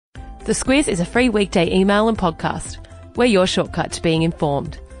The Squiz is a free weekday email and podcast. We're your shortcut to being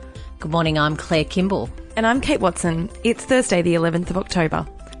informed. Good morning, I'm Claire Kimball. And I'm Kate Watson. It's Thursday the 11th of October.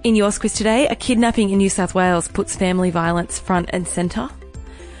 In your Squiz today, a kidnapping in New South Wales puts family violence front and centre.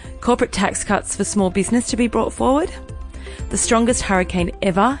 Corporate tax cuts for small business to be brought forward. The strongest hurricane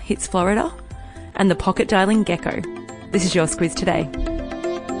ever hits Florida. And the pocket-dialing gecko. This is your Squiz today.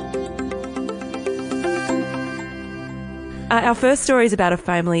 Our first story is about a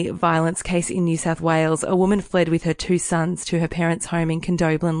family violence case in New South Wales. A woman fled with her two sons to her parents' home in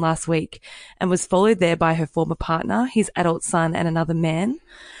Condobolin last week and was followed there by her former partner, his adult son and another man.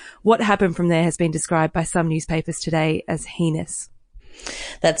 What happened from there has been described by some newspapers today as heinous.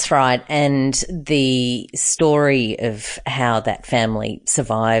 That's right. And the story of how that family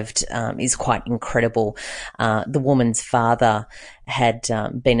survived is quite incredible. The woman's father had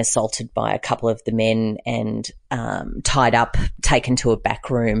been assaulted by a couple of the men and tied up, taken to a back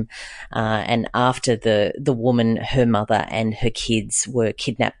room. And after the woman, her mother and her kids were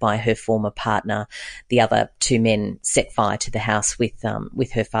kidnapped by her former partner, the other two men set fire to the house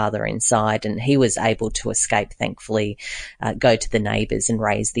with her father inside, and he was able to escape, thankfully, go to the neighbours and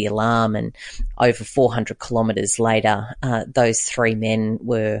raise the alarm. And over 400 kilometres later, those three men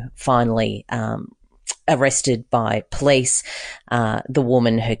were finally arrested by police. The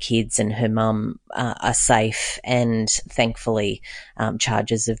woman, her kids and her mum are safe, and thankfully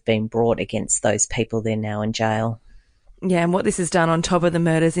charges have been brought against those people. They're now in jail. Yeah, and what this has done on top of the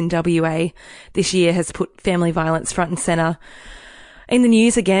murders in WA this year has put family violence front and centre in the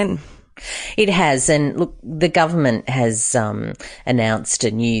news again. It has. And look, the government has announced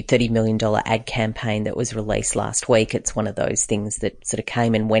a new $30 million ad campaign that was released last week. It's one of those things that sort of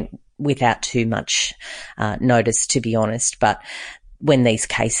came and went without too much notice, to be honest. But when these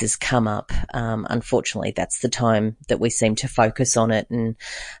cases come up, unfortunately, that's the time that we seem to focus on it. And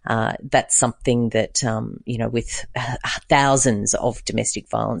that's something that, with thousands of domestic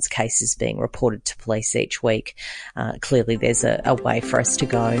violence cases being reported to police each week, clearly there's a way for us to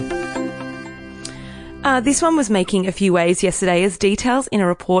go. This one was making a few waves yesterday as details in a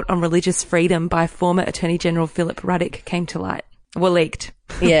report on religious freedom by former Attorney General Philip Ruddock came to light. Were leaked.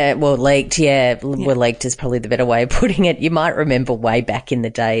 Leaked is probably the better way of putting it. You might remember way back in the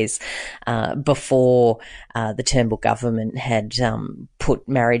days before the Turnbull government had put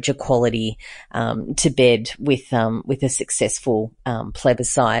marriage equality to bed with a successful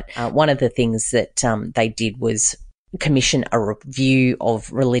plebiscite. One of the things that they did was commission a review of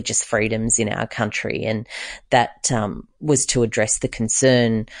religious freedoms in our country, and that was to address the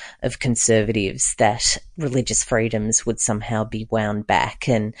concern of conservatives that religious freedoms would somehow be wound back.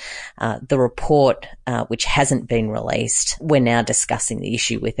 And the report, which hasn't been released, we're now discussing the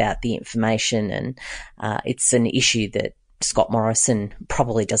issue without the information, and it's an issue that Scott Morrison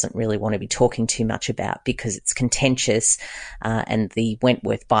probably doesn't really want to be talking too much about because it's contentious, and the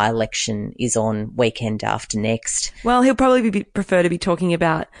Wentworth by-election is on weekend after next. Well, he'll probably prefer to be talking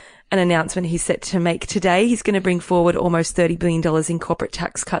about an announcement he's set to make today. He's going to bring forward almost $30 billion in corporate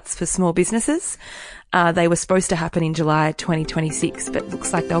tax cuts for small businesses. They were supposed to happen in July 2026, but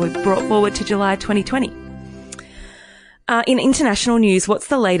looks like they were brought forward to July 2020. In international news, what's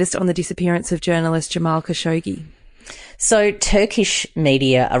the latest on the disappearance of journalist Jamal Khashoggi? So Turkish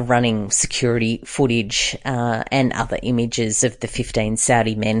media are running security footage and other images of the 15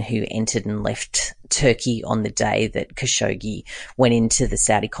 Saudi men who entered and left Turkey on the day that Khashoggi went into the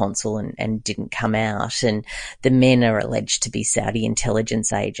Saudi consul and didn't come out. And the men are alleged to be Saudi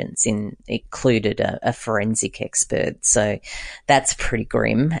intelligence agents, included a forensic expert. So that's pretty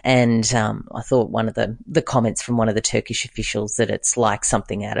grim. And I thought one of the comments from one of the Turkish officials that it's like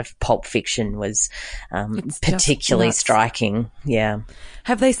something out of Pulp Fiction was particularly striking. Yeah.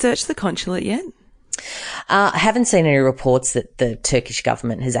 Have they searched the consulate yet? I haven't seen any reports that the Turkish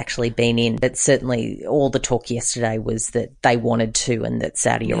government has actually been in, but certainly all the talk yesterday was that they wanted to and that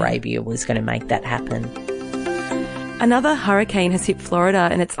Saudi Arabia was going to make that happen. Another hurricane has hit Florida,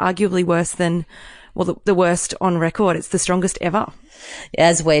 and it's arguably worse than, the worst on record. It's the strongest ever.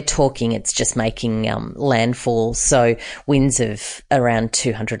 As we're talking, it's just making landfall. So winds of around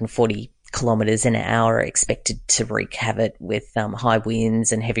 240 kilometres an hour are expected to wreak havoc with high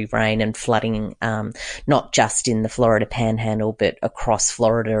winds and heavy rain and flooding, not just in the Florida Panhandle, but across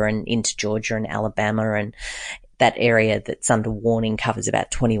Florida and into Georgia and Alabama. And that area that's under warning covers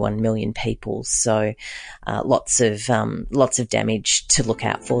about 21 million people. So lots of damage to look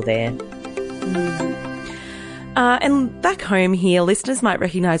out for there. And back home here, listeners might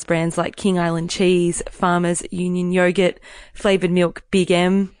recognise brands like King Island Cheese, Farmers, Union Yogurt, Flavoured Milk, Big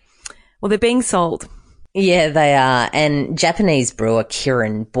M. Well, they're being sold. Yeah, they are. And Japanese brewer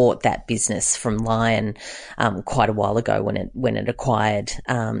Kirin bought that business from Lion quite a while ago when it acquired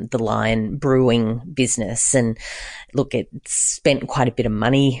the Lion brewing business. And look, it spent quite a bit of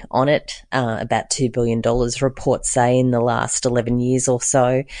money on it, about $2 billion, reports say, in the last 11 years or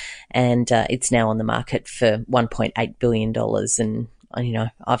so. And it's now on the market for $1.8 billion. And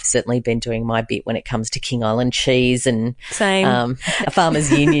I've certainly been doing my bit when it comes to King Island cheese and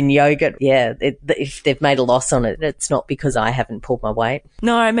Farmers Union yogurt. Yeah, if they've made a loss on it, it's not because I haven't pulled my weight.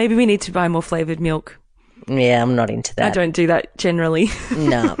 No, maybe we need to buy more flavoured milk. Yeah, I'm not into that. I don't do that generally.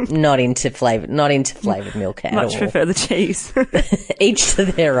 No, not into flavoured milk at all. Much prefer the cheese. Each to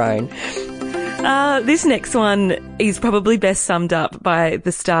their own. This next one is probably best summed up by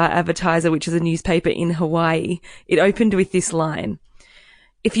the Star Advertiser, which is a newspaper in Hawaii. It opened with this line: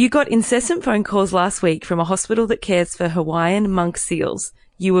 "If you got incessant phone calls last week from a hospital that cares for Hawaiian monk seals,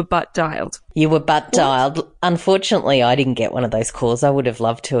 you were butt dialed." You were butt dialed. Unfortunately, I didn't get one of those calls. I would have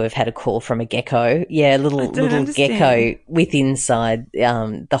loved to have had a call from a gecko. Yeah, little gecko with inside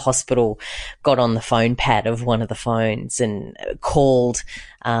the hospital got on the phone pad of one of the phones and called,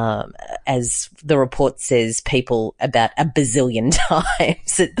 as the report says, people about a bazillion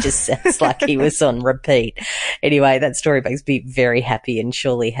times. It just sounds like he was on repeat. Anyway, that story makes me very happy and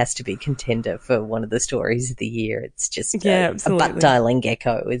surely has to be contender for one of the stories of the year. It's just a butt dialing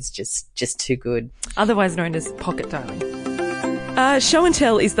gecko is just too good. Otherwise known as pocket dialing. Show and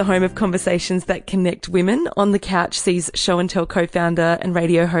Tell is the home of conversations that connect women. On the Couch sees Show and Tell co-founder and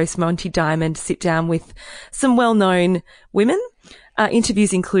radio host Monty Diamond sit down with some well-known women.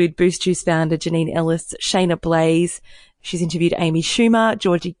 Interviews include Boost Juice founder Janine Ellis, Shayna Blaze. She's interviewed Amy Schumer,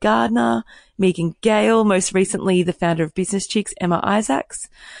 Georgie Gardner, Megan Gale, most recently the founder of Business Chicks, Emma Isaacs.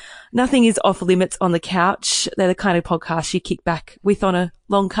 Nothing is off limits on the couch. They're the kind of podcasts you kick back with on a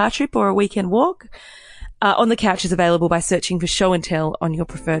long car trip or a weekend walk. On the Couch is available by searching for Show and Tell on your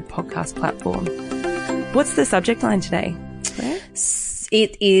preferred podcast platform. What's the subject line today, Claire?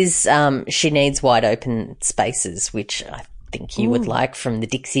 It is She Needs Wide Open Spaces, which I think you would like, from the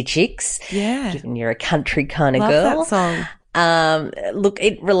Dixie Chicks. Yeah. Given you're a country kind of girl. Love that song. Look,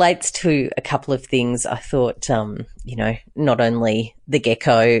 it relates to a couple of things. I thought, not only the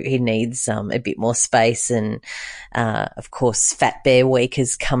gecko, he needs a bit more space, and of course, Fat Bear Week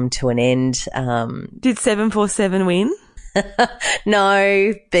has come to an end. Did 747 win?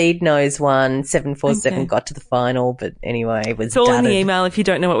 No, Bede knows one. 747 got to the final, but anyway, it was It's all gutted. in the email if you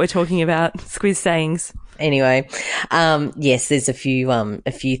don't know what we're talking about. Squiz sayings. Anyway, yes, there's a few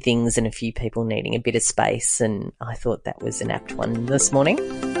things and a few people needing a bit of space, and I thought that was an apt one this morning.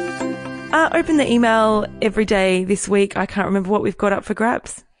 Open the email every day this week. I can't remember what we've got up for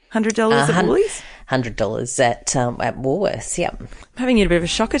grabs. $100 at Woolies? $100 at Woolworths, yep. I'm having a bit of a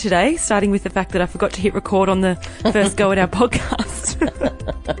shocker today, starting with the fact that I forgot to hit record on the first go at our podcast.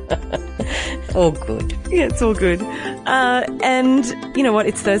 All good. Yeah, it's all good. And you know what?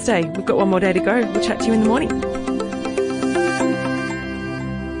 It's Thursday. We've got one more day to go. We'll chat to you in the morning.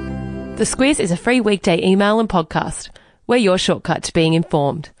 The Squiz is a free weekday email and podcast. We're your shortcut to being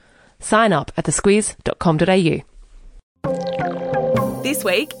informed. Sign up at thesquiz.com.au. This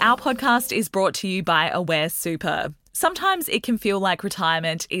week, our podcast is brought to you by Aware Super. Sometimes it can feel like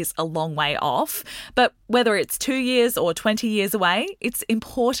retirement is a long way off, but whether it's 2 years or 20 years away, it's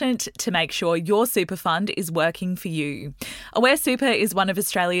important to make sure your super fund is working for you. Aware Super is one of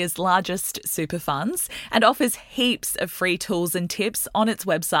Australia's largest super funds and offers heaps of free tools and tips on its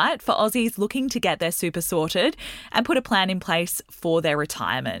website for Aussies looking to get their super sorted and put a plan in place for their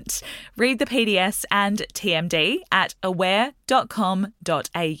retirement. Read the PDS and TMD at aware.com.au.